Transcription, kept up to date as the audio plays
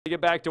get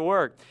back to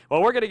work.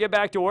 Well, we're going to get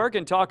back to work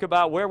and talk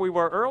about where we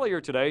were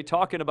earlier today,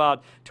 talking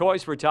about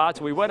Toys for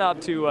Tots. We went up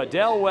to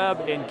Del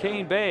Webb in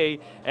Cane Bay,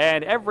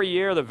 and every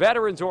year the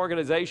veterans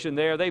organization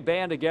there, they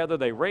band together,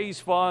 they raise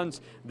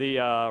funds.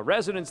 The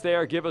residents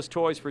there give us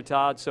Toys for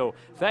Tots. So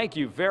thank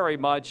you very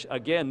much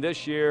again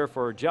this year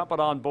for jumping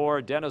on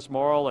board, Dennis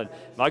Morrill and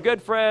my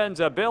good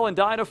friends Bill and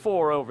Dinah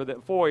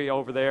Foy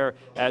over there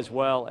as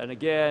well. And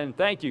again,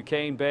 thank you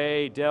Cane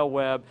Bay, Del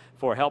Webb,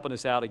 for helping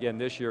us out again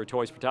this year at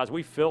Toys for Tots.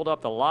 We filled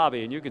up the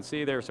lobby, and you can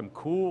see there's some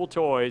cool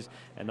toys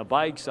and the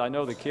bikes. I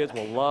know the kids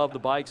will love the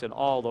bikes and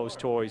all those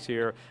toys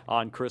here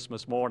on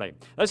Christmas morning.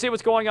 Let's see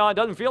what's going on.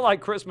 Doesn't feel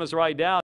like Christmas right now.